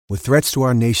With threats to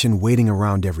our nation waiting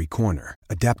around every corner,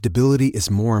 adaptability is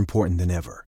more important than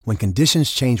ever. When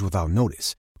conditions change without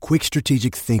notice, quick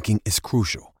strategic thinking is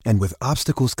crucial. And with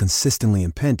obstacles consistently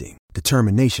impending,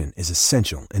 determination is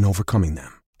essential in overcoming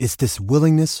them. It's this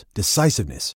willingness,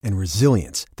 decisiveness, and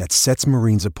resilience that sets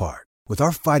Marines apart. With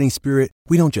our fighting spirit,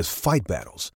 we don't just fight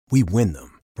battles, we win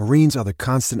them. Marines are the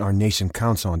constant our nation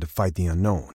counts on to fight the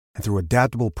unknown. And through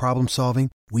adaptable problem solving,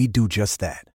 we do just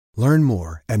that. Learn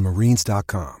more at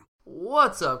marines.com.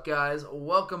 What's up, guys?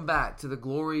 Welcome back to the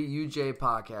Glory UJ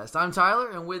podcast. I'm Tyler,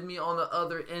 and with me on the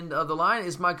other end of the line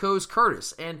is my co-host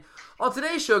Curtis. And on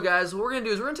today's show, guys, what we're going to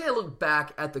do is we're going to take a look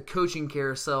back at the coaching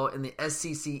carousel in the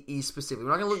SEC East specifically.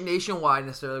 We're not going to look nationwide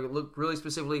necessarily, but look really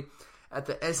specifically at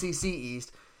the SEC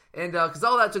East. And because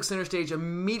all that took center stage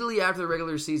immediately after the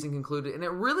regular season concluded. And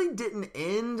it really didn't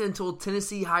end until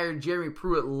Tennessee hired Jeremy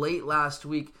Pruitt late last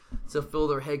week to fill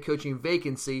their head coaching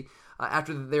vacancy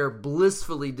after their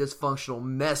blissfully dysfunctional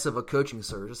mess of a coaching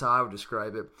search. That's how I would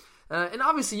describe it. And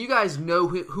obviously, you guys know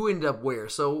who ended up where.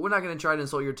 So we're not going to try to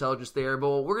insult your intelligence there. But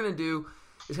what we're going to do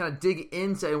is kind of dig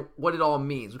into what it all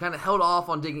means. We kind of held off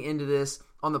on digging into this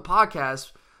on the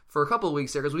podcast for a couple of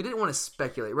weeks there because we didn't want to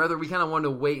speculate. Rather, we kind of wanted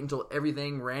to wait until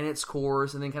everything ran its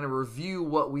course and then kind of review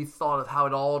what we thought of how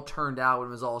it all turned out when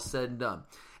it was all said and done.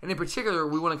 And in particular,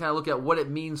 we want to kind of look at what it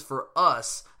means for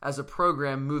us as a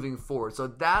program moving forward. So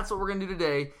that's what we're going to do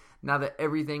today now that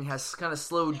everything has kind of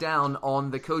slowed down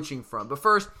on the coaching front. But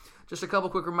first, just a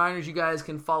couple quick reminders. You guys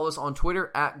can follow us on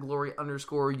Twitter at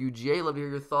glory_UGA. Love to hear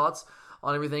your thoughts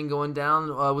on everything going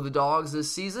down with the Dogs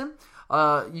this season.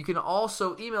 You can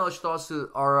also email us your thoughts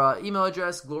to our email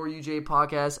address,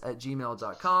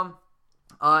 gloryujpodcast@gmail.com.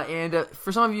 And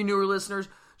for some of you newer listeners,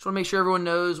 just want to make sure everyone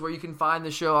knows where you can find the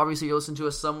show. Obviously, you listen to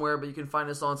us somewhere, but you can find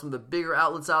us on some of the bigger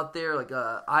outlets out there, like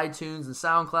iTunes and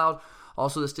SoundCloud,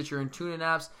 also the Stitcher and TuneIn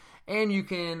apps. And you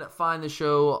can find the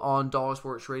show on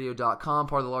dogsportsradio.com,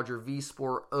 part of the larger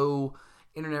V-Sport O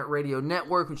Internet Radio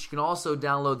Network, which you can also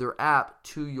download their app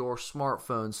to your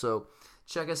smartphone. So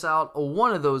check us out on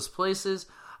one of those places.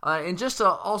 And just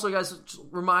also, guys, just a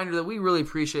reminder that we really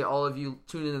appreciate all of you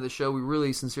tuning into the show. We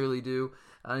really sincerely do.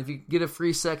 If you get a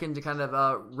free second to kind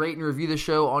of rate and review the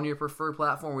show on your preferred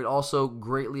platform, we'd also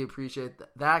greatly appreciate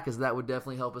that because that would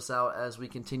definitely help us out as we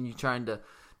continue trying to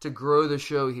grow the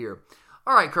show here.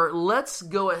 All right, Kurt, let's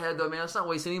go ahead, though, man. Let's not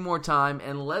waste any more time,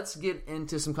 and let's get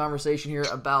into some conversation here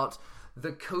about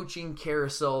the coaching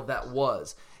carousel that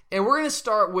was. And we're going to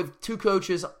start with two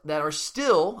coaches that are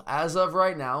still, as of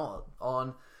right now,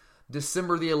 on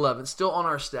December the 11th, still on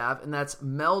our staff, and that's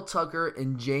Mel Tucker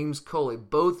and James Coley,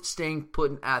 both staying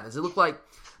put in Athens. It looks like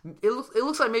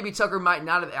maybe Tucker might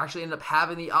not have actually ended up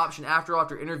having the option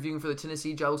after interviewing for the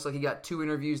Tennessee job. Looks like he got 2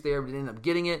 interviews there, but didn't end up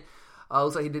getting it.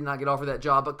 Looks like he did not get offered that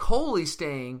job. But Coley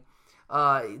staying,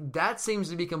 that seems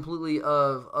to be completely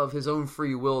of his own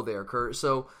free will there, Kurt.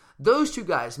 So those two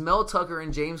guys, Mel Tucker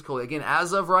and James Coley, again,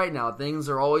 as of right now, things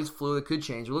are always fluid, could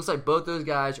change. It looks like both those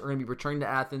guys are going to be returning to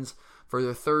Athens for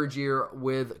their third year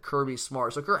with Kirby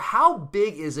Smart. So, Kurt, how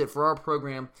big is it for our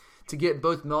program to get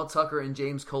both Mel Tucker and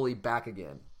James Coley back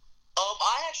again?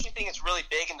 I actually think it's really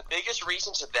big, and the biggest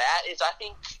reason to that is I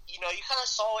think, you kind of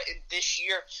saw it in this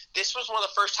year. This was one of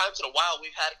the first times in a while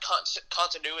we've had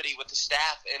continuity with the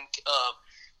staff, and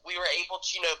we were able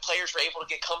to, players were able to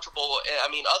get comfortable. I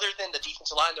mean, other than the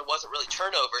defensive line, there wasn't really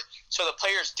turnover. So the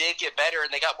players did get better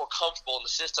and they got more comfortable in the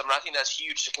system. And I think that's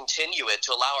huge to continue it,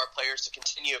 to allow our players to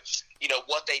continue,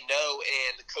 what they know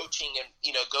and the coaching and,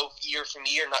 go year from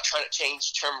year, not trying to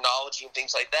change terminology and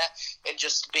things like that, and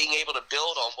just being able to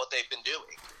build on what they've been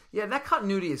doing. Yeah, that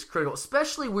continuity is critical,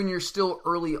 especially when you're still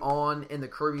early on in the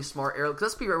Kirby Smart era. Because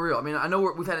let's be real. I mean, I know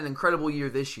we've had an incredible year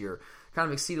this year. Kind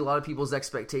of exceeded a lot of people's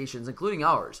expectations, including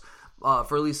ours,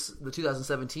 for at least the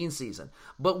 2017 season.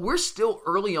 But we're still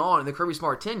early on in the Kirby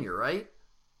Smart tenure, right?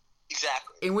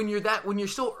 Exactly. And when you're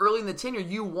still early in the tenure,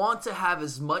 you want to have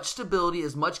as much stability,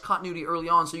 as much continuity early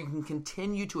on, so you can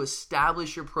continue to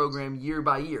establish your program year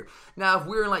by year. Now, if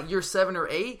we're in like year 7 or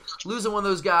 8, losing one of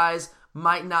those guys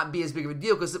might not be as big of a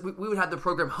deal because we would have the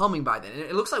program humming by then. And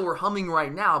it looks like we're humming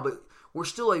right now, but we're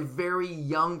still a very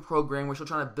young program. We're still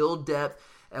trying to build depth.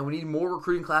 And we need more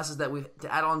recruiting classes to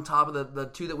add on top of the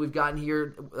 2 that we've gotten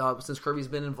here since Kirby's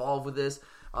been involved with this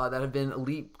that have been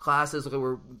elite classes. Okay,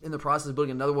 we're in the process of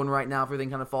building another one right now if everything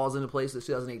kind of falls into place, the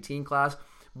 2018 class.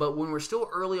 But when we're still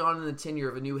early on in the tenure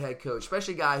of a new head coach,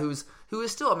 especially a guy who is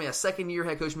still, a second-year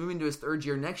head coach moving to his third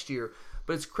year next year,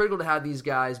 but it's critical to have these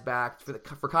guys back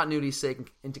for continuity's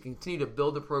sake and to continue to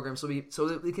build the program so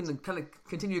that we can kind of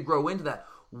continue to grow into that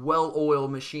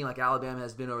well-oiled machine like Alabama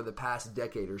has been over the past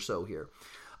decade or so here.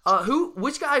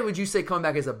 Which guy would you say coming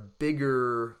back is a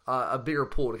bigger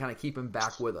pull to kind of keep him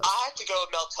back with us? I have to go with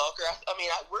Mel Tucker.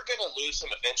 We're going to lose him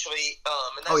eventually,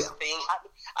 and that's the thing.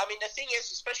 The thing is,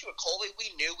 especially with Coley,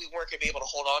 we knew we weren't going to be able to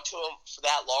hold on to him for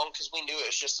that long because we knew it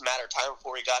was just a matter of time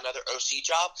before he got another OC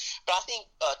job. But I think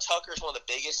Tucker is one of the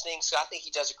biggest things. So I think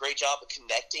he does a great job of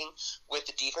connecting with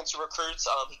the defensive recruits.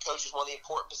 He coaches one of the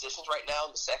important positions right now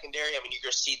in the secondary. You're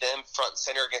going to see them front and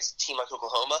center against a team like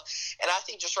Oklahoma. And I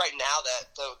think just right now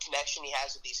that the connection he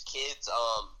has with these kids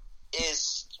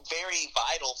is very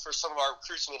vital for some of our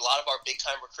recruits. A lot of our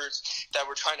big-time recruits that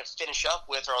we're trying to finish up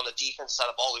with are on the defense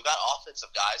side of the ball. We've got offensive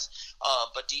guys,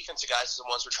 but defensive guys are the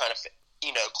ones we're trying to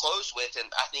close with. And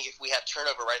I think if we have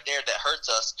turnover right there, that hurts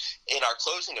us in our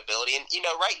closing ability. And,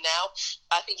 right now,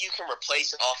 I think you can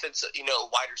replace an offense,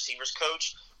 wide receivers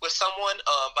coach with someone,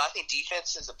 but I think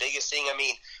defense is the biggest thing.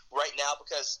 Right now,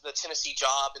 because the Tennessee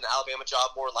job and the Alabama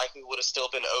job more likely would have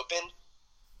still been open.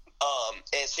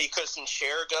 And so you could have seen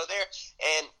Scherer go there.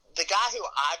 And the guy who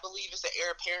I believe is the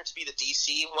heir apparent to be the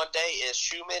DC one day is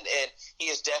Schumann, and he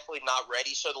is definitely not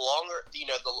ready. So the longer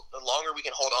we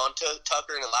can hold on to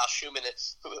Tucker and allow Schumann and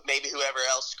maybe whoever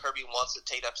else Kirby wants to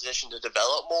take that position to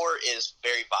develop more is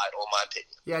very vital, in my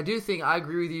opinion. Yeah, I do think I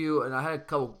agree with you, and I had a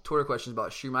couple Twitter questions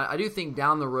about Schumann. I do think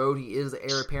down the road he is the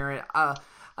heir apparent. I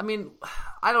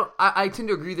tend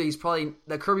to agree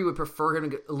that Kirby would prefer him to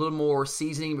get a little more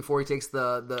seasoning before he takes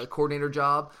the coordinator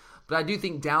job. But I do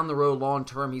think down the road, long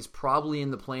term, he's probably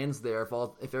in the plans there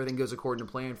if everything goes according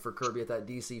to plan for Kirby at that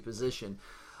DC position.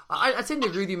 I tend to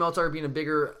agree with you, Mel Tucker being the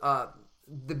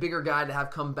bigger guy to have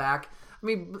come back.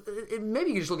 Maybe you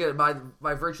can just look at it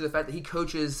by virtue of the fact that he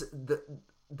coaches the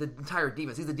entire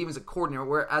defense. He's the defensive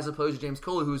coordinator, as opposed to James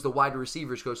Coley, who's the wide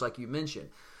receivers coach, like you mentioned.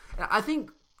 And I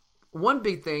think one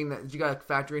big thing that you got to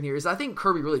factor in here is I think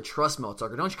Kirby really trusts Mel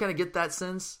Tucker. Don't you kind of get that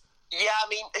sense? Yeah,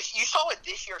 you saw it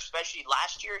this year, especially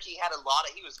last year. He had a lot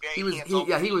of. He was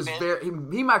very.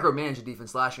 He micromanaged the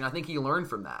defense last year, and I think he learned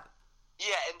from that.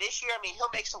 Yeah, and this year, he'll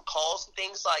make some calls and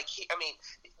things like.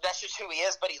 That's just who he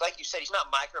is. But like you said, he's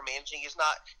not micromanaging. He's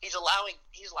allowing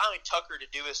Tucker to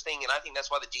do his thing, and I think that's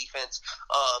why the defense.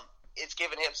 It's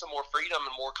given him some more freedom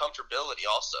and more comfortability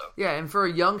also. Yeah, and for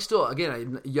a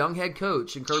young head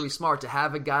coach and Kirby Smart to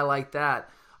have a guy like that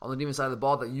on the defense side of the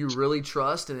ball that you really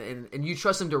trust and you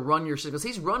trust him to run your system. Because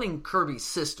he's running Kirby's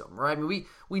system, right?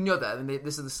 We know that.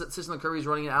 This is the system that Kirby's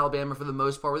running in Alabama for the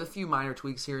most part with a few minor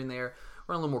tweaks here and there.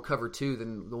 Running a little more cover 2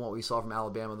 than the one we saw from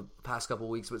Alabama the past couple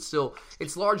of weeks. But still,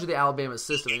 it's largely the Alabama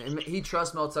system. And he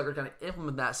trusts Mel Tucker to kind of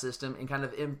implement that system and kind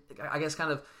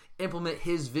of implement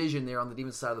his vision there on the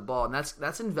defensive side of the ball, and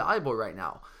that's invaluable right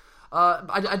now.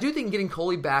 I do think getting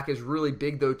Coley back is really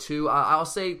big, though, too. I'll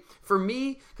say, for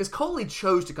me, because Coley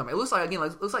chose to come. It looks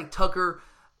like Tucker,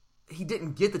 he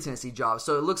didn't get the Tennessee job,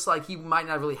 so it looks like he might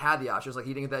not really have the options. Like,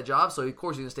 he didn't get that job, so of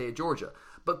course he's going to stay at Georgia.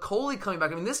 But Coley coming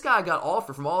back, this guy got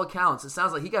offered from all accounts. It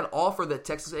sounds like he got offered that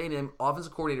Texas A&M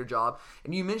offensive coordinator job.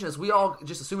 And you mentioned this, we all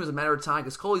just assume it was a matter of time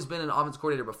because Coley's been an offensive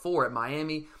coordinator before at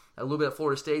Miami, a little bit at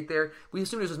Florida State there. We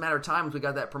assumed it was just a matter of time once we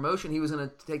got that promotion. He was going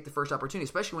to take the first opportunity,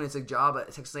 especially when it's a job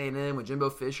at Texas A&M with Jimbo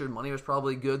Fisher. Money was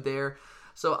probably good there.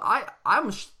 So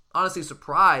I'm honestly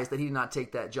surprised that he did not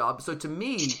take that job. So to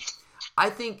me,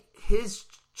 I think his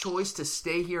choice to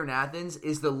stay here in Athens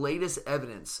is the latest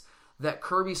evidence that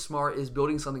Kirby Smart is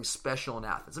building something special in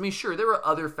Athens. Sure, there were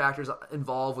other factors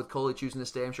involved with Coley choosing to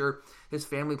stay. I'm sure his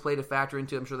family played a factor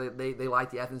into it. I'm sure they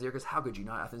like the Athens area because how could you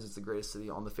not? Athens is the greatest city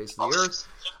on the face of the earth.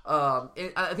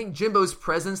 And I think Jimbo's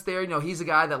presence there, he's a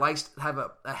guy that likes to have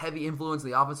a heavy influence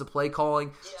in the offensive play calling.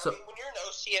 Yeah, so, when you're an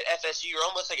OC at FSU, you're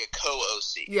almost like a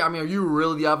co-OC. Yeah, are you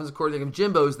really the offensive coordinator?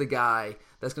 Jimbo's the guy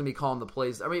that's going to be calling the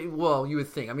plays. You would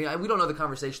think. We don't know the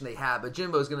conversation they had, but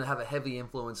Jimbo's going to have a heavy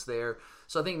influence there.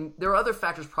 So I think there are other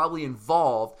factors probably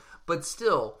involved, but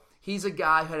still, he's a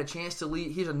guy who had a chance to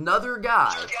leave. He's another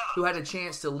guy who had a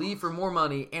chance to leave for more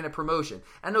money and a promotion.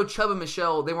 I know Chubb and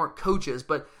Michelle, they weren't coaches,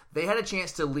 but they had a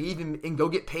chance to leave and go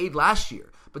get paid last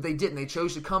year. But they didn't. They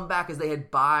chose to come back as they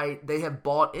have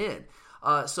bought in.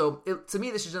 To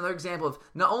me, this is another example of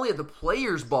not only have the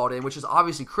players bought in, which is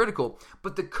obviously critical,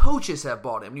 but the coaches have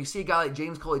bought in. When you see a guy like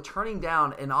James Coley turning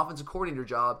down an offensive coordinator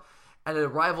job at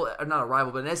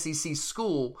an SEC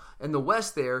school in the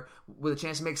West there with a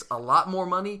chance to make a lot more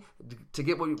money to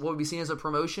get what would be seen as a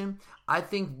promotion, I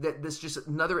think that this is just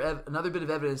another bit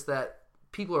of evidence that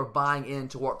people are buying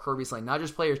into what Kirby's saying, not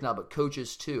just players now, but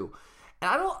coaches too. And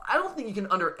I don't think you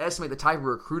can underestimate the type of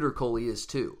recruiter Coley is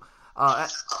too.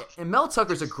 And Mel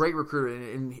Tucker's a great recruiter,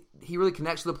 and he really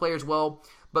connects with the players well.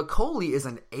 But Coley is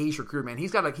an ace recruiter, man. He's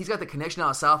got the connection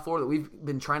out of South Florida that we've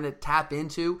been trying to tap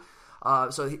into.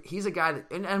 So he's a guy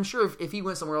that, and I'm sure if he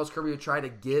went somewhere else, Kirby would try to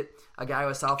get a guy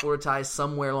with South Florida ties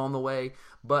somewhere along the way.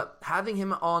 But having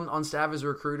him on staff as a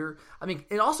recruiter, I mean,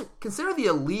 and also consider the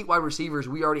elite wide receivers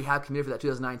we already have committed for that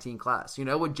 2019 class. You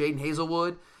know, with Jaden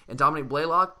Hazelwood and Dominic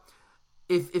Blaylock.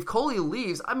 If Coley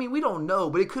leaves, I mean, we don't know,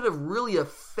 but it could have really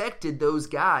affected those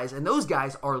guys, and those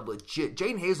guys are legit.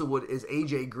 Jaden Hazelwood is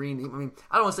A.J. Green. I mean,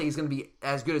 I don't want to say he's going to be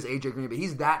as good as A.J. Green, but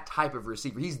he's that type of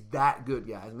receiver. He's that good,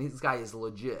 guys. I mean, this guy is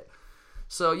legit.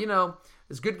 So, you know,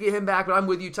 it's good to get him back, but I'm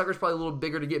with you. Tucker's probably a little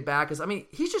bigger to get back. Because, I mean,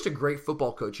 he's just a great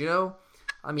football coach, you know?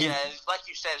 I mean, yeah, like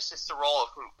you said, it's just the role of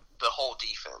the whole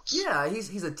defense. Yeah,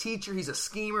 he's a teacher, he's a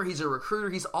schemer, he's a recruiter,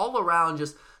 he's all around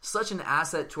just such an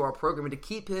asset to our program. And to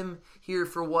keep him here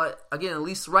for what, again, at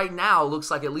least right now,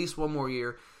 looks like at least one more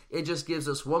year, it just gives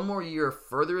us one more year of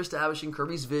further establishing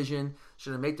Kirby's vision,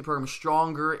 should make the program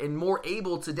stronger and more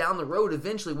able to, down the road,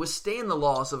 eventually withstand the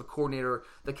loss of a coordinator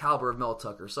the caliber of Mel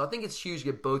Tucker. So I think it's huge to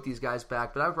get both these guys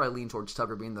back, but I would probably lean towards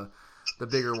Tucker being the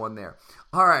bigger one there.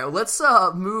 All right, well, let's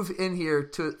move in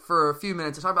here for a few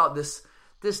minutes to talk about this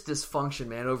dysfunction,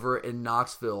 man, over in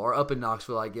Knoxville, or up in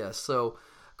Knoxville, I guess. So,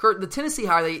 Kurt, the Tennessee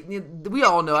hire, we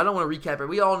all know, I don't want to recap it,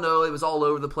 we all know it was all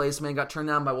over the place, man, got turned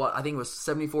down by what, I think it was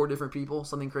 74 different people,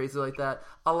 something crazy like that.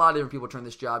 A lot of different people turned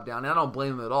this job down, and I don't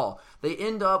blame them at all. They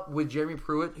end up with Jeremy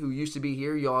Pruitt, who used to be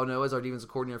here, you all know, as our defensive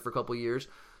coordinator for a couple of years.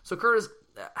 So, Curtis,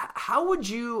 how would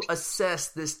you assess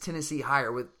this Tennessee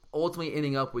hire with ultimately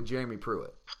ending up with Jeremy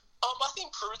Pruitt? I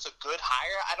think Pruitt's a good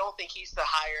hire. I don't think he's the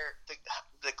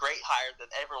great hire that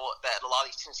a lot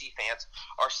of these Tennessee fans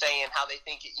are saying. How they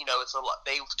think it's a lot.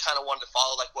 They kind of wanted to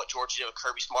follow like what Georgia did with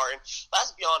Kirby Smart. And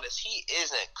let's be honest, he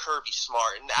isn't Kirby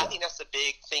Smart, and I think that's the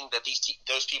big thing that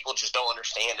those people just don't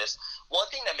understand. Is one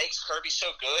thing that makes Kirby so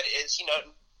good is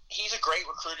he's a great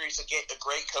recruiter. He's a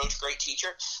great coach, great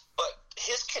teacher. But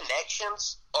his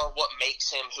connections are what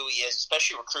makes him who he is,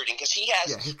 especially recruiting, because he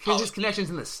has his connections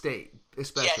in the state,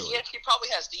 especially. Yeah, he probably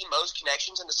has the most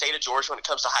connections in the state of Georgia when it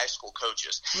comes to high school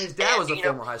coaches. I mean, his dad was a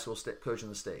former high school coach in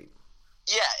the state.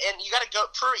 Yeah, and you got to go.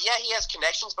 He has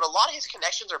connections, but a lot of his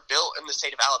connections are built in the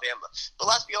state of Alabama. But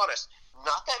let's be honest,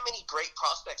 not that many great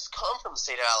prospects come from the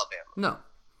state of Alabama.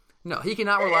 No, he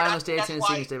cannot rely on the state of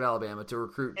Tennessee and the state of Alabama to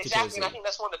recruit to Tennessee. Exactly, and I think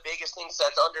that's one of the biggest things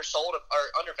that's undersold or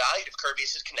undervalued of Kirby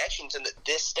is his connections in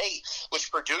this state, which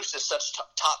produces such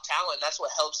top talent. That's what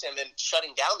helps him in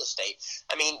shutting down the state.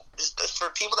 I mean,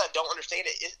 for people that don't understand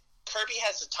it, Kirby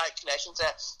has the type connections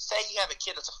that, say you have a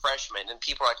kid that's a freshman and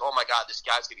people are like, oh my God, this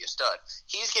guy's going to be a stud.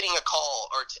 He's getting a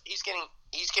call or he's getting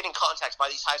contacts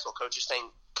by these high school coaches saying,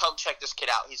 come check this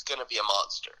kid out. He's going to be a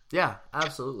monster. Yeah,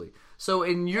 absolutely. So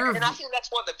and I think that's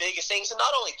one of the biggest things. And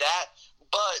not only that,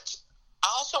 but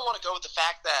I also want to go with the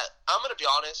fact that, I'm going to be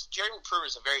honest, Jeremy Pruitt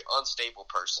is a very unstable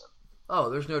person. Oh,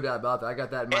 there's no doubt about that. I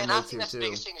got that in my notes here, too. And I think that's the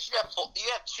biggest thing is you have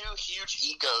two huge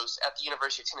egos at the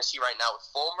University of Tennessee right now with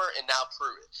Fulmer and now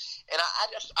Pruitt. And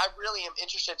I really am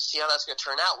interested to see how that's going to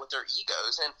turn out with their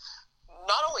egos. And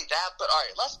not only that, but all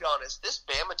right, let's be honest, this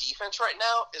Bama defense right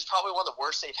now is probably one of the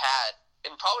worst they've had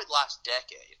in probably the last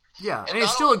decade. Yeah, and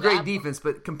it's still a great defense,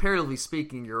 but comparatively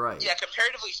speaking, you're right. Yeah,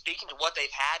 comparatively speaking to what they've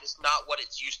had is not what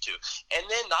it's used to. And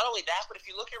then not only that, but if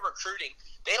you look at recruiting,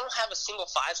 they don't have a single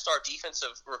 5-star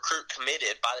defensive recruit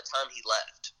committed by the time he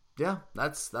left. Yeah,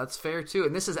 that's fair too.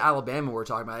 And this is Alabama we're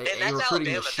talking about. And that's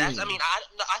Alabama.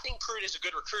 I think Pruitt is a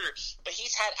good recruiter, but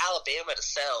he's had Alabama to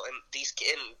sell, and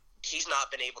he's not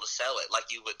been able to sell it like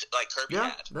Kirby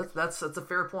had. That's a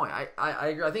fair point. I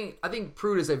agree. I think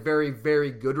Pruitt is a very,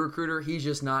 very good recruiter.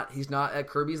 He's not at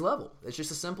Kirby's level. It's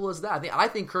just as simple as that. I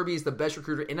think Kirby is the best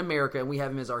recruiter in America, and we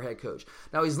have him as our head coach.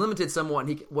 Now he's limited somewhat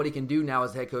in what he can do now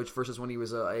as head coach versus when he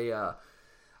was a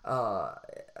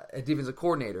defensive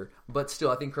coordinator. But still,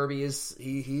 I think Kirby is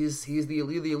he's the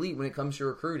elite when it comes to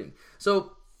recruiting.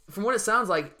 So from what it sounds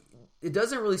like, it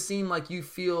doesn't really seem like you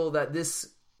feel that this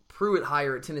Pruitt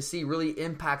hire at Tennessee really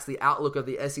impacts the outlook of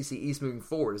the SEC East moving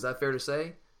forward. Is that fair to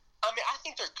say? I mean, I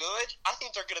think they're good. I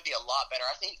think they're going to be a lot better.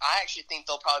 I actually think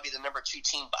they'll probably be the number 2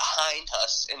 team behind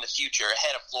us in the future,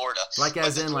 ahead of Florida. Like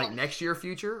next year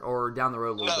future, or down the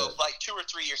road a little bit? No, like 2 or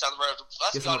 3 years down the road.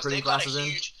 Let's be honest, they've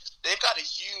got a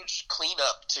huge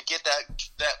cleanup to get that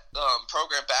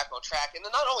program back on track. And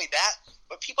then not only that,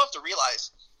 but people have to realize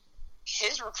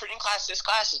his recruiting class, this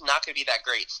class, is not going to be that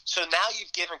great. So now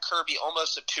you've given Kirby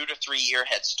almost a 2 to 3 year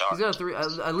head start. He's got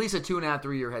at least a 2.5,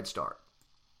 3 year head start.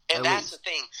 And that's the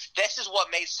thing. This is what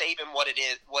made Saban what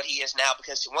he is now.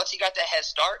 Because once he got that head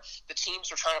start, the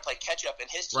teams were trying to play catch up, and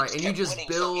his teams right. And you just winning,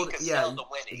 build, so sell the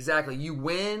winning. Exactly. You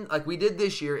win like we did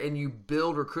this year, and you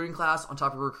build recruiting class on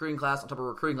top of recruiting class on top of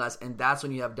recruiting class, and that's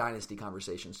when you have dynasty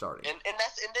conversations starting. And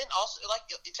that's and then also like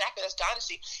exactly that's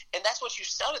dynasty, and that's what you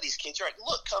sell to these kids. You're like,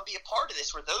 look, come be a part of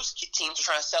this. Where those teams are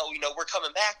trying to sell, we're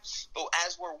coming back, but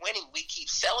as we're winning, we keep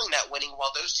selling that winning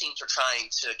while those teams are trying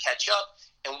to catch up,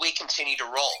 and we continue to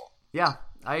roll. Yeah,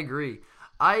 I agree.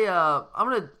 I'm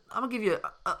gonna give you.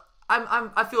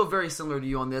 I feel very similar to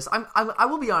you on this. I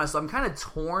will be honest. I'm kind of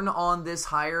torn on this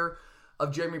hire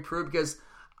of Jeremy Pruitt because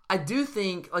I do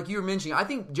think, like you were mentioning, I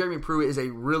think Jeremy Pruitt is a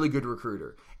really good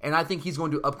recruiter, and I think he's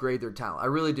going to upgrade their talent. I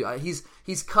really do.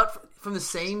 He's cut from the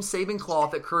same Saban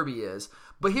cloth that Kirby is.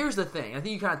 But here's the thing. I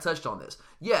think you kind of touched on this.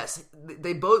 Yes,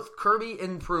 they both, Kirby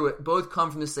and Pruitt, both come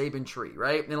from the Saban tree,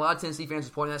 right? And a lot of Tennessee fans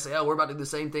are pointing at and say, we're about to do the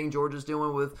same thing Georgia's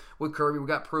doing with Kirby. We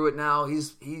got Pruitt now.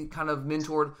 He kind of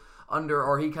mentored under,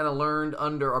 or he kind of learned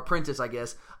under, apprentice, I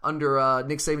guess, under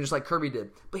Nick Saban, just like Kirby did.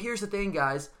 But here's the thing,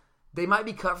 guys. They might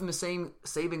be cut from the same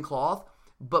Saban cloth,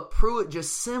 but Pruitt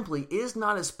just simply is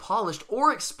not as polished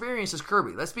or experienced as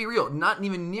Kirby. Let's be real. Not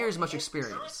even near as much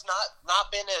experience. Pruitt's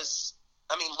not been as...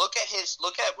 I mean, look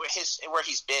at where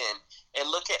he's been, and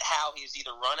look at how he's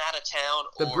either run out of town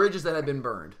or... The bridges that have been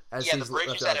burned. The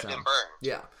bridges that have been burned.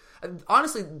 Yeah.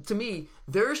 Honestly, to me,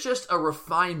 there's just a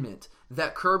refinement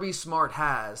that Kirby Smart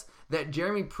has that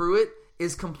Jeremy Pruitt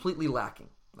is completely lacking.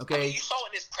 Okay? I mean, you saw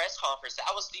in his press conference,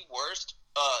 that was the worst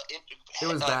it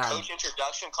was bad. Coach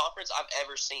introduction conference I've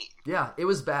ever seen. Yeah, it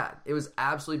was bad. It was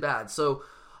absolutely bad. So,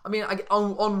 I mean,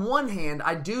 on one hand,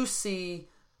 I do see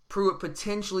Pruitt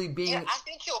potentially being... Yeah, I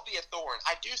think he'll be a thorn.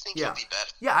 I do think he'll be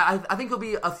better. Yeah, I think he'll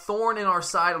be a thorn in our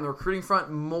side on the recruiting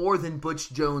front more than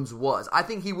Butch Jones was. I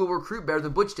think he will recruit better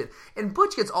than Butch did. And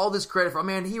Butch gets all this credit for,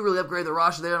 he really upgraded the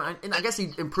roster there. And I guess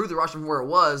he improved the roster from where it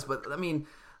was, but, I mean...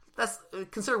 That's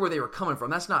consider where they were coming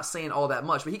from. That's not saying all that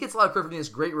much. But he gets a lot of credit for being this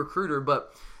great recruiter.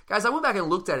 But, guys, I went back and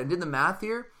looked at it and did the math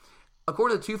here.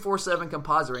 According to the 247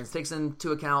 composite ratings, takes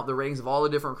into account the ratings of all the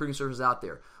different recruiting services out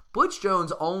there. Butch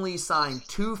Jones only signed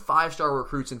 2 5-star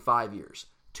recruits in 5 years.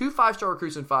 2 5-star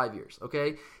recruits in 5 years,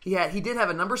 okay? He did have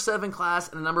a number 7 class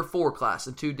and a number 4 class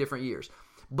in 2 different years.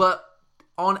 But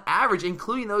on average,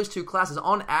 including those 2 classes,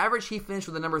 on average, he finished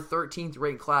with the number 13th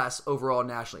ranked class overall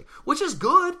nationally, which is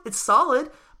good. It's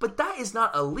solid. But that is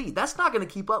not elite. That's not going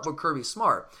to keep up with Kirby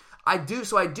Smart. I do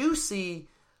see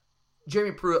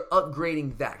Jeremy Pruitt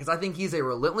upgrading that because I think he's a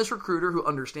relentless recruiter who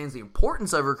understands the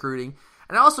importance of recruiting.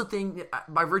 And I also think,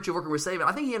 by virtue of working with Saban,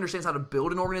 I think he understands how to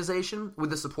build an organization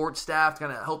with the support staff to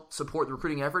kind of help support the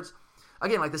recruiting efforts.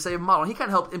 Again, like the Saban model. He kind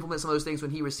of helped implement some of those things when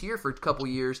he was here for a couple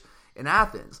years in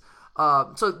Athens.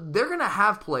 So they're going to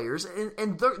have players,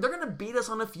 and they're going to beat us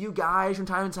on a few guys from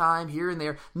time to time, here and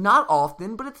there. Not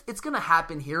often, but it's going to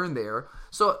happen here and there.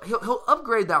 So he'll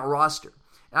upgrade that roster.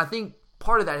 And I think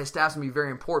part of that, his staff's going to be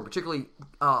very important,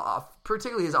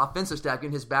 particularly his offensive staff,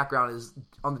 given his background is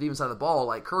on the defensive side of the ball,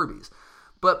 like Kirby's.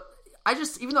 But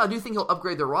even though I do think he'll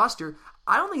upgrade the roster,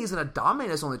 I don't think he's going to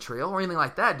dominate us on the trail or anything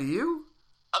like that. Do you?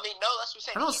 I mean, no, that's what I'm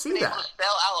saying. I don't He's see been that. able to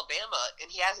sell Alabama,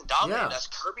 and he hasn't dominated us.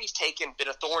 Kirby's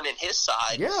been a thorn in his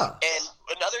side. Yeah. And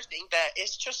another thing that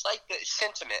it's just like the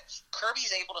sentiment.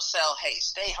 Kirby's able to sell, hey,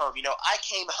 stay home. I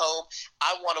came home.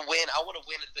 I want to win. I want to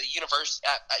win at the university,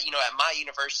 at my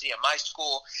university, at my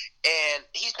school. And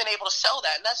he's been able to sell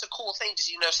that, and that's a cool thing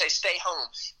to, say, stay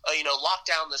home, lock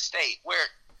down the state, where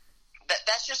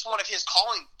that's just one of his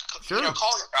calling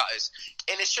cries.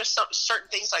 And it's just certain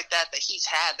things like that he's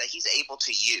had that he's able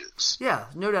to use. Yeah,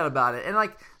 no doubt about it. And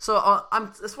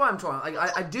that's why I'm torn.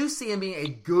 I do see him being a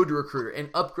good recruiter and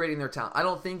upgrading their talent. I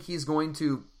don't think he's going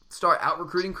to start out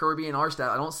recruiting Kirby and our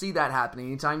staff. I don't see that happening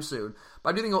anytime soon. But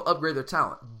I do think he'll upgrade their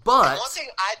talent. But one thing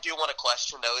I do want to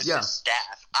question though is his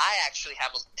staff. I actually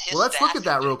have his let's staff look at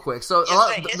that real quick. So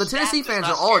the Tennessee fans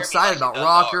are all excited about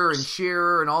Rocker and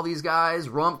Shearer and all these guys.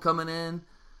 Rump coming in.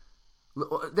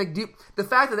 The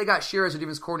fact that they got Shearer as a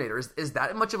defense coordinator, is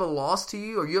that much of a loss to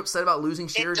you? Are you upset about losing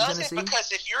Shearer to Tennessee?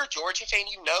 Because if you're a Georgia fan,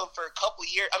 for a couple of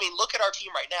years. I mean, look at our team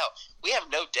right now. We have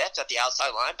no depth at the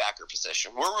outside linebacker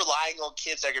position. We're relying on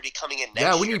kids that are going to be coming in next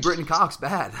year. Yeah, we need Britton Cox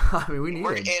bad. I mean, we need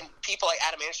him. And people like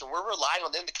Adam Anderson, we're relying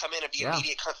on them to come in and be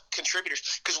immediate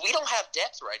contributors because we don't have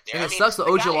depth right there. And it sucks that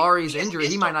Ojolari's injury.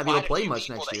 He might not be able to play much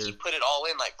next year. He put it all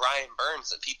in, like Brian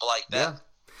Burns and people like that.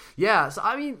 Yeah, so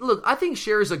I mean, look, I think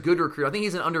Shearer's a good recruiter. I think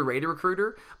he's an underrated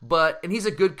recruiter, and he's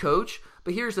a good coach.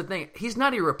 But here's the thing: he's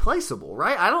not irreplaceable,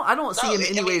 right? I don't see him in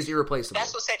any way as irreplaceable.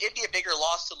 That's what I said. It'd be a bigger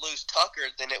loss to lose Tucker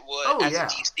than it would as a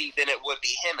DC than it would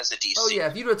be him as a DC. Oh yeah,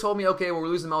 if you'd have told me, okay, well, we're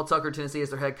losing Mel Tucker to Tennessee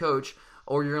as their head coach,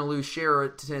 or you're going to lose Shearer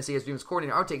to Tennessee as defense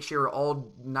coordinator, I would take Shearer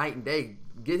all night and day.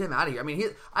 Get him out of here. I mean,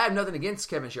 I have nothing against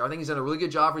Kevin Shearer. I think he's done a really good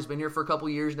job. He's been here for a couple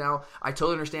years now. I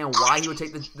totally understand why he would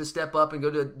take the step up and go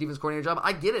to a defense coordinator job.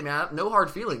 I get it, man. No hard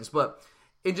feelings. But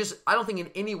I don't think in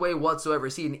any way whatsoever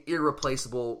is he an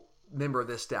irreplaceable member of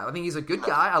this staff. I think he's a good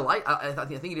guy. I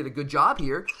think he did a good job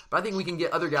here, but I think we can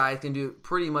get other guys who can do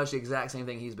pretty much the exact same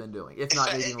thing he's been doing, if not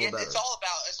maybe even a little better. It's all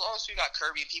about, as long as we got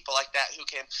Kirby, people like that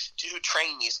who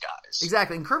train these guys.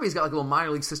 Exactly, and Kirby's got like a little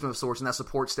minor league system of sorts in that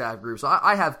support staff group. So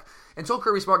I have, until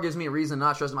Kirby Smart gives me a reason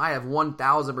not to trust him, I have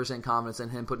 1,000% confidence in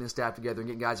him putting his staff together and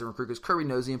getting guys to recruit, because Kirby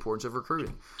knows the importance of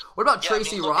recruiting. What about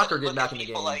Tracy Rocker getting back in the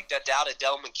game? People like that doubted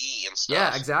Del McGee and stuff.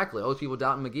 Yeah, exactly. All those people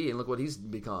doubting McGee, and look what he's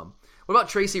become. What about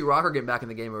Tracy Rocker getting back in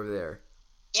the game over there?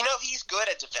 You know, he's good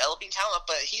at developing talent,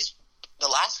 but he's the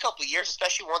last couple of years,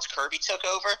 especially once Kirby took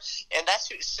over, and that's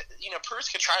who, Pruitt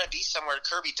could try to be somewhere to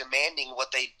Kirby, demanding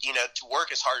what they, to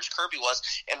work as hard as Kirby was,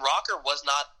 and Rocker was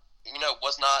not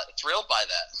thrilled by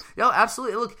that. Yeah,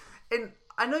 absolutely. Look, and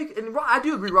I know, and I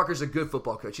do agree, Rocker's a good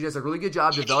football coach. He does a really good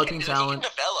job developing talent. He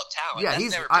can develop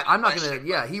talent. Yeah, I'm not gonna.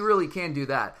 Yeah, he really can do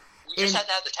that. You just have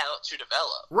to have the talent to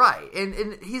develop. Right,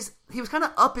 and he was kind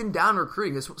of up and down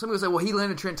recruiting. Some people say, well, he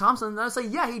landed Trent Thompson. And I say,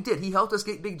 yeah, he did. He helped us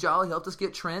get Big Jolly, helped us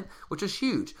get Trent, which is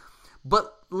huge.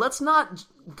 But let's not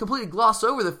completely gloss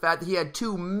over the fact that he had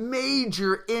 2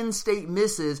 major in-state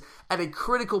misses at a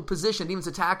critical position,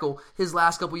 defensive tackle, his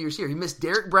last couple years here. He missed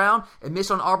Derek Brown and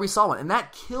missed on Aubrey Solomon, and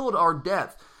that killed our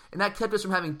depth. And that kept us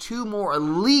from having 2 more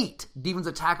elite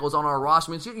defensive tackles on our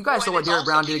roster. I mean, you guys saw what Derek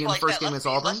Brown did in the first game against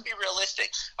Auburn. Let's be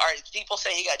realistic. All right, people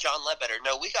say he got John Ledbetter.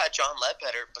 No, we got John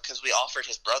Ledbetter because we offered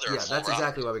his brother a full that's ride.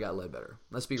 Exactly why we got Ledbetter.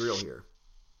 Let's be real here.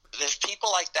 There's people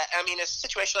like that. I mean, it's a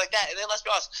situation like that. And then let's be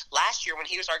honest. Last year when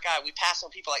he was our guy, we passed on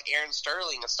people like Aaron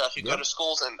Sterling and stuff who go to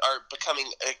schools and are becoming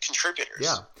contributors.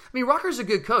 Yeah. I mean, Rocker's a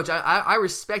good coach. I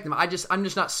respect him. I'm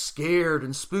just not scared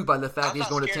and spooked by the fact he's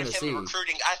going to Tennessee. Him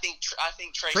recruiting. I think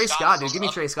Trey Scott, dude. Give me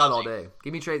Trey Scott all day.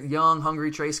 Give me young,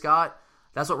 hungry Trey Scott.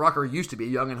 That's what Rocker used to be,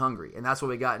 young and hungry. And that's what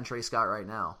we got in Trey Scott right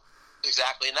now.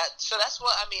 Exactly, and that's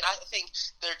what I mean. I think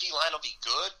their D-line will be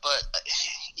good, but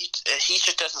he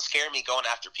just doesn't scare me going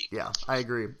after people. Yeah, I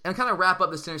agree. And kind of wrap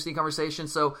up this Tennessee conversation.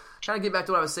 So, kind of get back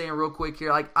to what I was saying real quick here.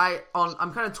 Like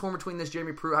I'm kind of torn between this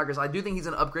Jeremy Pruitt hire because I do think he's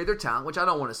going to upgrade their talent, which I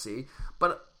don't want to see.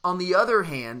 But on the other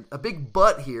hand, a big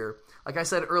but here, like I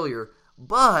said earlier.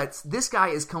 But this guy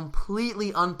is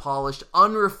completely unpolished,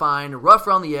 unrefined, rough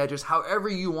around the edges, however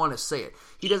you want to say it.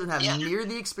 He doesn't have near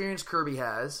the experience Kirby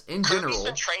has in general. Kirby's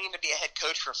been training to be a head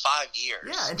coach for 5 years.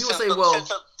 Yeah, and people say, well...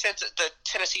 Since the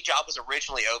Tennessee job was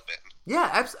originally open.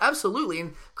 Yeah, absolutely.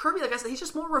 And Kirby, like I said, he's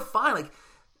just more refined. Like,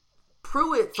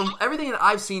 Pruitt, from everything that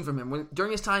I've seen from him,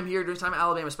 during his time here, during his time at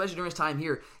Alabama, especially during his time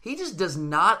here, he just does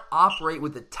not operate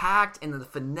with the tact and the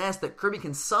finesse that Kirby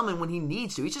can summon when he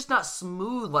needs to. He's just not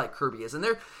smooth like Kirby is. And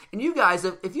you guys,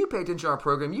 if you pay attention to our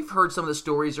program, you've heard some of the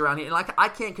stories around here. And I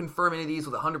can't confirm any of these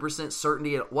with 100%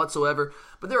 certainty whatsoever,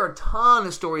 but there are a ton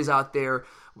of stories out there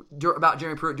about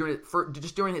Jeremy Pruitt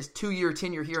during his 2-year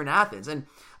tenure here in Athens. And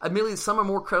admittedly, some are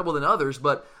more credible than others,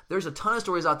 but there's a ton of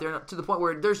stories out there to the point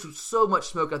where there's so much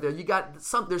smoke out there. There's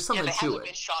something to it. They haven't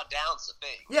been shot down, is the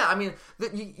thing. Yeah, I mean,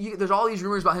 there's all these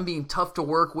rumors about him being tough to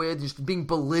work with, just being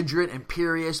belligerent,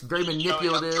 imperious, very manipulative.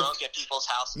 Showing up drunk at people's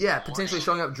houses. Yeah, potentially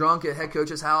showing up drunk at head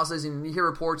coaches' houses, and you hear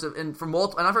reports of, and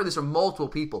I've heard this from multiple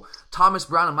people. Thomas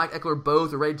Brown and Mike Eckler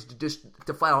both are ready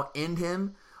to flat out end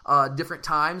him. Different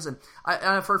times, and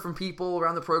I've heard from people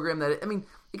around the program that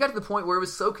it got to the point where it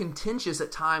was so contentious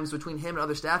at times between him and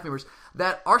other staff members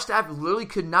that our staff literally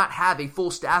could not have a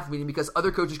full staff meeting because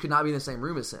other coaches could not be in the same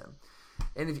room as him.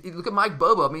 And if you look at Mike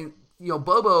Bobo,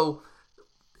 Bobo,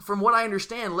 from what I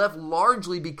understand, left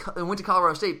largely because and went to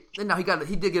Colorado State. And now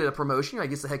he did get a promotion, he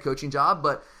gets the head coaching job,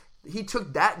 but he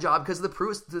took that job because of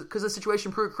the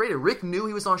situation Pruitt created. Rick knew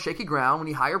he was on shaky ground when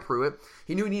he hired Pruitt.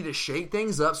 He knew he needed to shake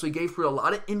things up, so he gave Pruitt a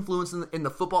lot of influence in the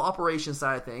football operations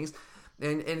side of things,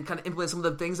 and kind of implement some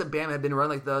of the things that Bama had been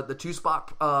running, like the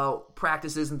 2-spot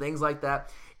practices and things like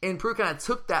that. And Pruitt kind of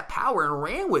took that power and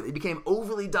ran with it. He became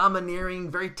overly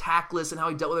domineering, very tactless in how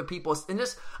he dealt with other people, and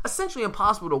just essentially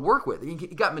impossible to work with. He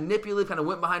got manipulative, kind of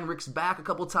went behind Rick's back a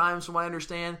couple times, from what I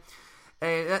understand.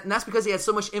 And that's because he had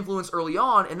so much influence early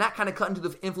on, and that kind of cut into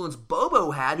the influence Bobo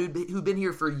had, who'd been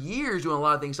here for years doing a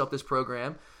lot of things to help this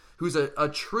program, who's a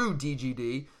true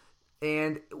DGD.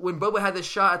 And when Bobo had this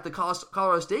shot at the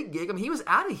Colorado State gig, he was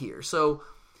out of here. So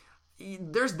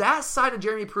there's that side of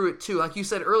Jeremy Pruitt, too. Like you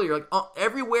said earlier,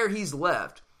 everywhere he's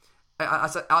left,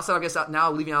 outside, I guess,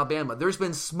 now leaving Alabama, there's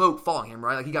been smoke following him,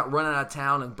 right? Like he got run out of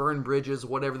town and burned bridges,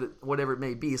 whatever it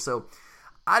may be. So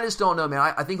I just don't know, man.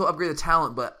 I think he'll upgrade the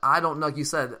talent, but I don't know. Like you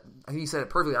said, I think you said it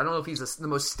perfectly. I don't know if he's the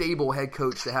most stable head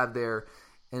coach to have there,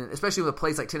 and especially with a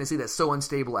place like Tennessee that's so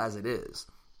unstable as it is.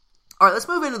 All right, let's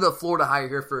move into the Florida hire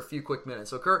here for a few quick minutes.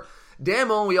 So, Dan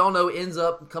Mullen, we all know, ends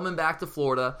up coming back to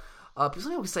Florida. Some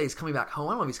people say he's coming back home.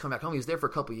 I don't know if he's coming back home. He was there for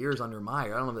a couple years under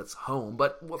Meyer. I don't know if that's home.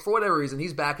 But for whatever reason,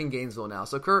 he's back in Gainesville now.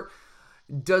 So, Kurt,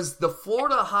 does the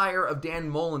Florida hire of Dan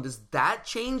Mullen, does that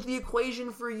change the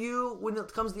equation for you when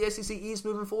it comes to the SEC East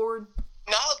moving forward?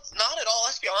 No, not at all.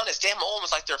 Let's be honest. Dan Mullen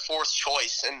was like their fourth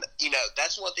choice. And,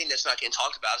 that's one thing that's not getting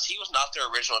talked about is he was not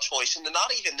their original choice. And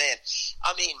not even then.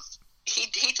 I mean,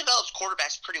 he develops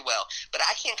quarterbacks pretty well. But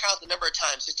I can't count the number of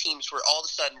times the teams were all of a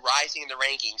sudden rising in the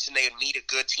rankings and they would meet a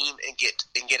good team and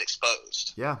get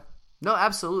exposed. Yeah. No,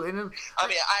 absolutely. And I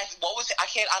mean, what was it? I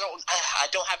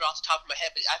don't have it off the top of my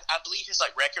head, but I believe his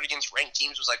record against ranked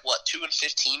teams was 2-15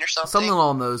 or something. Something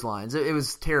along those lines. It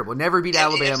was terrible. Never beat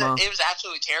Alabama. It was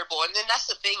absolutely terrible. And then that's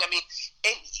the thing. I mean,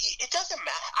 it doesn't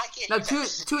matter. I get now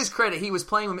to his credit, he was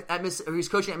playing he was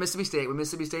coaching at Mississippi State with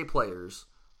Mississippi State players.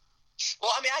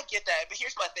 Well, I mean, I get that, but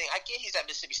here's my thing. I get he's at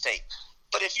Mississippi State.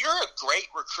 But if you're a great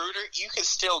recruiter, you can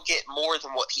still get more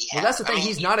than what he has. Well, that's the thing.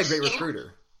 He's not a great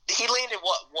recruiter. He landed,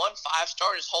 one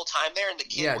 5-star his whole time there, and the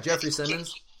kid... Yeah, Jeffrey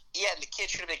Simmons. And the kid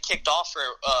should have been kicked off for...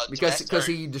 because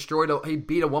he he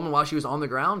beat a woman while she was on the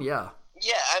ground, yeah.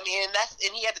 Yeah, I mean,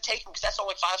 and he had to take him because that's the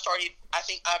only 5-star I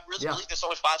really believe that's the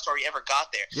only 5-star he ever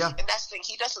got there. Yeah. And that's the thing,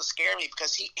 he doesn't scare me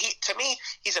because he to me,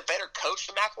 he's a better coach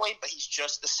than McElwain, but he's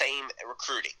just the same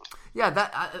recruiting. Yeah,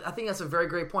 I think that's a very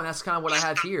great point. That's kind of what I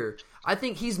have here. I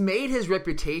think he's made his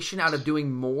reputation out of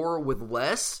doing more with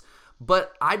less,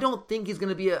 but I don't think he's going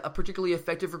to be a particularly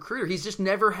effective recruiter. He's just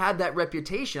never had that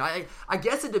reputation. I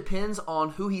guess it depends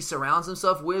on who he surrounds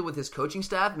himself with his coaching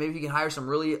staff. Maybe he can hire some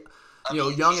really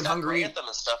young and hungry. Grantham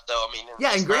and stuff, though. I mean,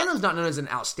 yeah, and Grantham's not known as an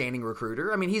outstanding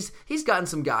recruiter. I mean, he's gotten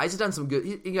some guys. He's done some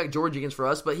good. He got George Higgins for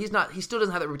us, but he still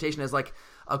doesn't have that reputation as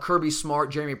a Kirby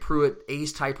Smart, Jeremy Pruitt,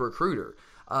 ace type recruiter.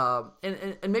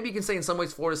 And maybe you can say in some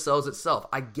ways Florida sells itself,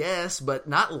 I guess, but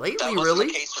not lately,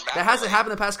 really. That hasn't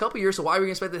happened the past couple of years, so why are we going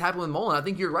to expect it to happen with Mullen? I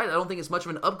think you're right. I don't think it's much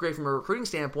of an upgrade from a recruiting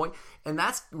standpoint, and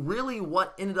that's really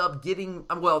what ended up getting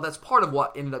 – well, that's part of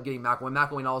what ended up getting McElwain.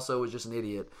 McElwain also was just an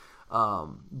idiot.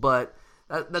 But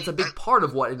that's a big part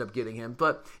of what ended up getting him.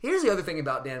 But here's the other thing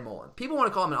about Dan Mullen. People want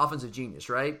to call him an offensive genius,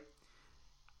 right?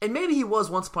 And maybe he was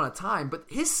once upon a time, but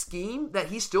his scheme that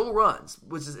he still runs,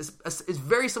 which is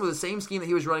very similar to the same scheme that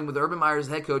he was running with Urban Meyer as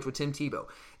head coach with Tim Tebow.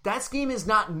 That scheme is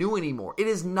not new anymore. It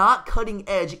is not cutting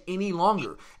edge any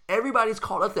longer. Everybody's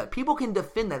caught up to that. People can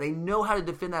defend that. They know how to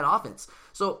defend that offense.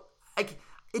 So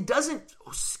it doesn't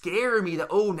scare me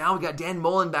that, now we got Dan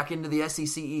Mullen back into the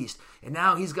SEC East, and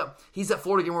now he's at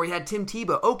Florida again where he had Tim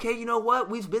Tebow. Okay, you know what?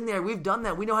 We've been there. We've done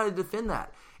that. We know how to defend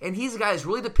that. And he's a guy that's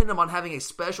really dependent on having a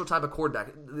special type of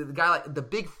quarterback. The guy the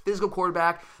big physical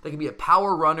quarterback that can be a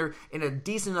power runner and a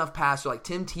decent enough passer like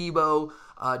Tim Tebow,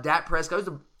 Dak Prescott,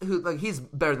 he's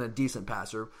better than a decent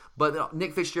passer. But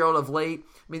Nick Fitzgerald of late,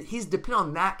 I mean, he's dependent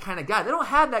on that kind of guy. They don't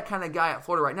have that kind of guy at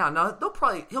Florida right now. Now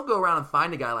he'll go around and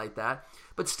find a guy like that.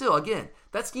 But still, again,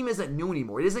 that scheme isn't new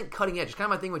anymore. It isn't cutting edge. It's kind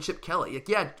of my thing with Chip Kelly.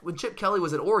 When Chip Kelly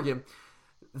was at Oregon,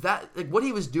 what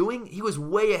he was doing, he was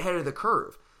way ahead of the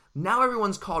curve. Now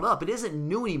everyone's caught up. It isn't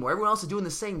new anymore. Everyone else is doing the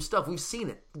same stuff. We've seen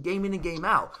it game in and game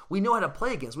out. We know how to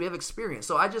play against. We have experience.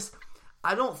 So I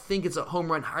don't think it's a home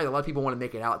run hire that a lot of people want to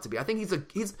make it out to be. I think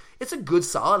it's a good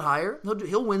solid hire.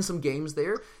 He'll win some games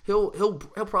there. He'll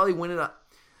probably win it.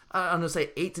 I'm going to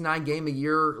say 8 to 9 game a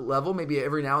year level. Maybe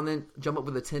every now and then jump up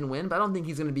with a 10 win. But I don't think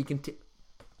he's going to be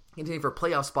continuing for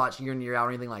playoff spots year in year out or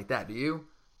anything like that. Do you?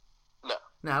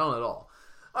 No, I don't at all.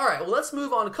 All right, well, let's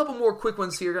move on. A couple more quick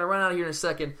ones here. Going to run out of here in a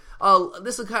second.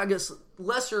 This is kind of gets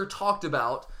lesser talked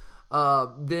about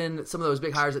than some of those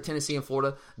big hires at Tennessee and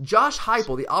Florida. Josh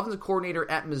Heupel, the offensive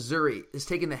coordinator at Missouri, is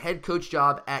taking the head coach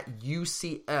job at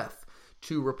UCF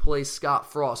to replace Scott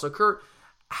Frost. So, Kurt,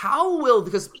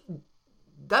 because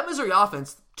that Missouri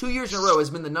offense 2 years in a row has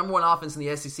been the number one offense in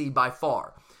the SEC by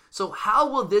far. So how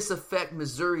will this affect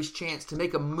Missouri's chance to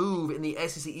make a move in the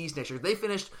SEC East next year? They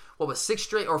finished, 5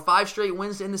 straight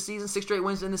wins in the season, 6 straight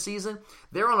wins in the season.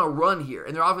 They're on a run here,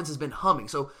 and their offense has been humming.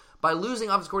 So by losing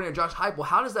offensive coordinator Josh Heupel,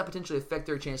 how does that potentially affect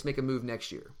their chance to make a move next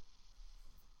year?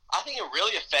 I think it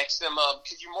really affects them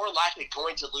because you're more likely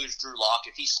going to lose Drew Lock.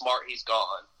 If he's smart, he's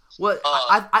gone. Well,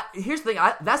 here's the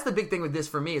thing. That's the big thing with this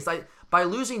for me. It's like by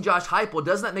losing Josh Heupel,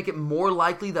 doesn't that make it more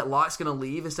likely that Locke's going to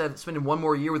leave instead of spending one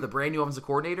more year with a brand new offensive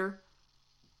coordinator?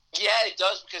 Yeah, it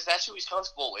does because that's who he's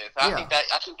comfortable with. I think that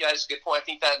is a good point. I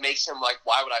think that makes him like,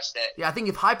 why would I stay? Yeah, I think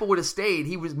if Heupel would have stayed,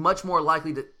 he was much more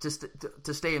likely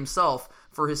to stay himself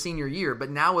for his senior year. But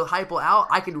now with Heupel out,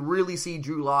 I could really see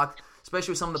Drew Lock,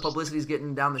 especially with some of the publicity he's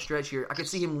getting down the stretch here. I could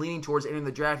see him leaning towards entering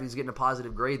the draft. He's getting a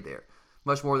positive grade there,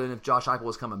 much more than if Josh Heupel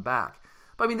was coming back.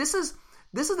 But I mean, this is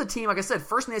This is the team, like I said,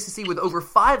 first in the SEC with over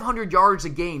 500 yards a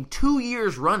game, 2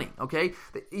 years running, okay?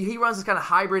 He runs this kind of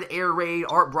hybrid air raid,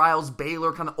 Art Briles,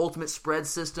 Baylor, kind of ultimate spread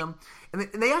system. And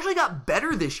they actually got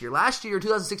better this year. Last year,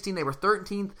 2016, they were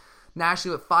 13th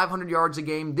nationally with 500 yards a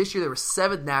game. This year, they were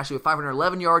 7th nationally with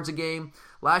 511 yards a game.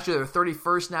 Last year, they were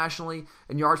 31st nationally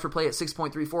in yards per play at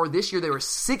 6.34. This year, they were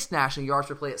 6th nationally yards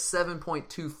per play at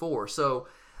 7.24. So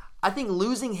I think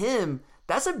losing him,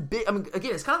 that's a big. I mean,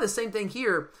 again, it's kind of the same thing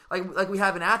here, like we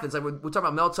have in Athens. Like we're talking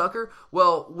about Mel Tucker.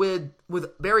 Well, with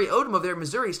Barry Odom over there in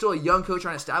Missouri, he's still a young coach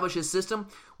trying to establish his system.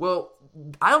 Well,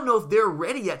 I don't know if they're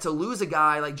ready yet to lose a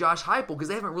guy like Josh Heupel because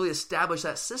they haven't really established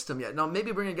that system yet. Now,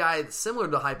 maybe bring a guy similar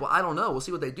to Heupel. I don't know. We'll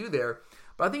see what they do there.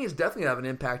 But I think it's definitely going to have an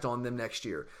impact on them next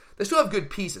year. They still have good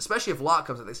pieces, especially if Locke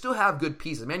comes in. They still have good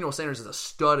pieces. Emmanuel Sanders is a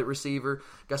stud at receiver.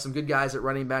 Got some good guys at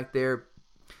running back there.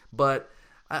 But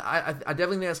I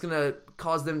definitely think that's going to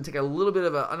cause them to take a little bit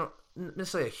of I don't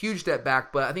necessarily a huge step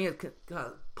back, but I think it can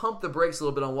pump the brakes a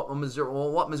little bit on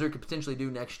what Missouri could potentially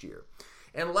do next year.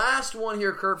 And last one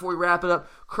here, Kurt, before we wrap it up.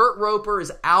 Kurt Roper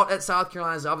is out at South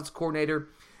Carolina as offensive coordinator.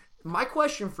 My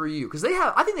question for you, because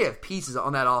I think they have pieces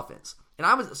on that offense. And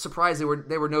I was surprised they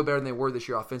were no better than they were this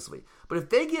year offensively. But if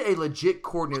they get a legit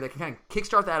coordinator that can kind of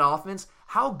kickstart that offense,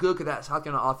 how good could that South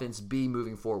Carolina offense be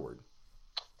moving forward?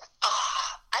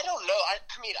 I don't know.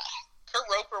 I mean, Kurt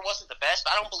Roper wasn't the best,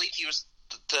 but I don't believe he was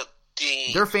the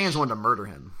Their fans wanted to murder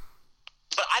him.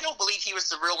 But I don't believe he was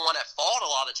the real one at fault a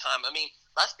lot of the time. I mean,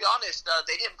 let's be honest,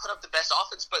 they didn't put up the best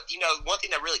offense, but, one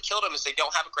thing that really killed them is they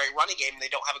don't have a great running game and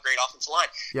they don't have a great offensive line.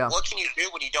 Yeah. What can you do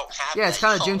when you don't have it's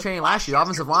kind of Jim Chaney last year.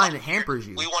 Offensive line, it hampers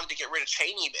you. We wanted to get rid of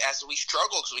Chaney as we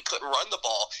struggled because we couldn't run the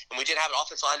ball, and we didn't have an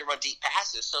offensive line to run deep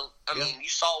passes. So, I mean, you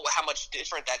saw how much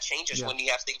different that changes when you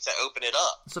have things that open it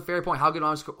up. It's a fair point. How good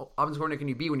offensive coordinator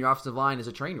can you be when your offensive line is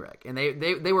a train wreck? And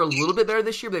they were a little bit better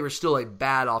this year, but they were still a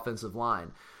bad offensive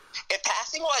line. And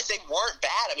passing-wise, they weren't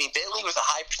bad. I mean, Bentley was a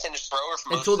high-percentage thrower for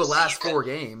most until of the last season. 4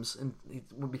 games, and he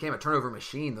became a turnover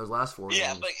machine those last 4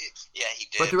 games. He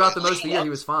did. But throughout the most of the year, he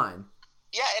was fine.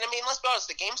 Yeah, and I mean, let's be honest,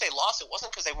 the games they lost, it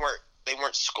wasn't because they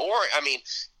weren't scoring. I mean,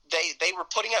 they were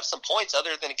putting up some points other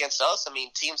than against us. I mean,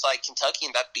 teams like Kentucky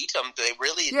and that beat them. The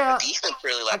defense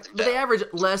really let them down. They average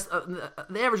less.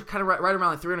 They average kind of right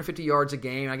around 350 yards a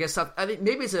game. I guess I think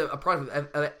maybe it's a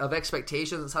product of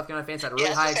expectations. South Carolina fans had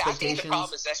really high expectations. I think the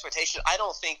problem is expectation. I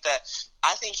don't think that.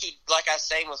 I think he, like I was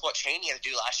saying with what Chaney had to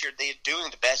do last year, they're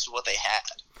doing the best of what they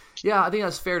had. Yeah, I think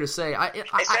that's fair to say.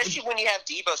 Especially when you have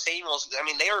Deebo Samuels. I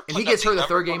mean, they were. And he gets hurt the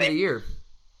third game of the year.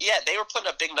 Yeah, they were putting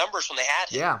up big numbers when they had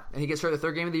him. Yeah, and he gets hurt the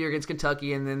third game of the year against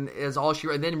Kentucky, and then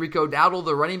and then Rico Dowdle,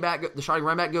 the starting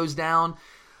running back, goes down,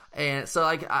 and so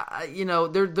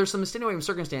there's some extenuating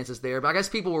circumstances there. But I guess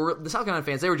the South Carolina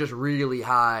fans, they were just really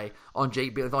high on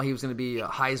Jake Bailey. They thought he was going to be a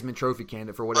Heisman Trophy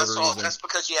candidate for whatever reason. That's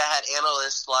because you had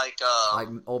analysts like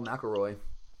old McElroy.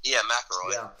 Yeah,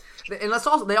 McElroy. Yeah,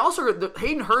 and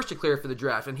Hayden Hurst declared for the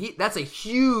draft, and that's a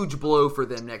huge blow for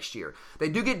them next year. They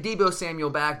do get Deebo Samuel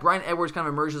back. Brian Edwards kind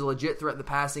of emerges as a legit threat in the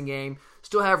passing game.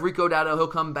 Still have Rico Dowdle, he'll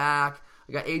come back.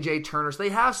 They got A.J. Turner, so they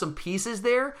have some pieces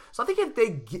there. So I think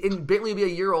and Bentley will be a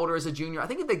year older as a junior. I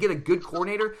think if they get a good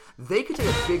coordinator, they could take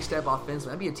a big step offensively.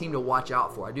 That'd be a team to watch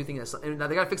out for. I do think that's. And now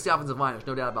they got to fix the offensive line. There's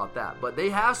no doubt about that. But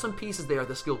they have some pieces there at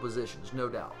the skill positions, no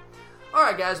doubt. All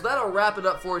right, guys, that'll wrap it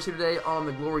up for us here today on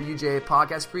the Glory UGA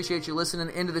podcast. Appreciate you listening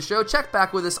into the show. Check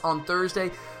back with us on Thursday.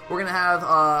 We're going to have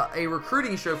a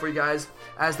recruiting show for you guys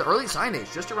as the early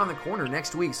signage just around the corner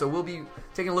next week. So we'll be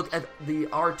taking a look at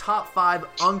our top 5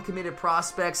 uncommitted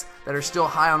prospects that are still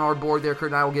high on our board there. Kurt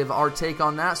and I will give our take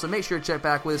on that. So make sure to check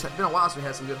back with us. It's been a while since we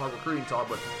had some good hard recruiting talk,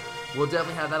 but we'll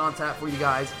definitely have that on tap for you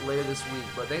guys later this week.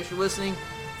 But thanks for listening.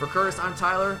 For Curtis, I'm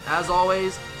Tyler. As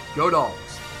always, go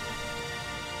Dogs.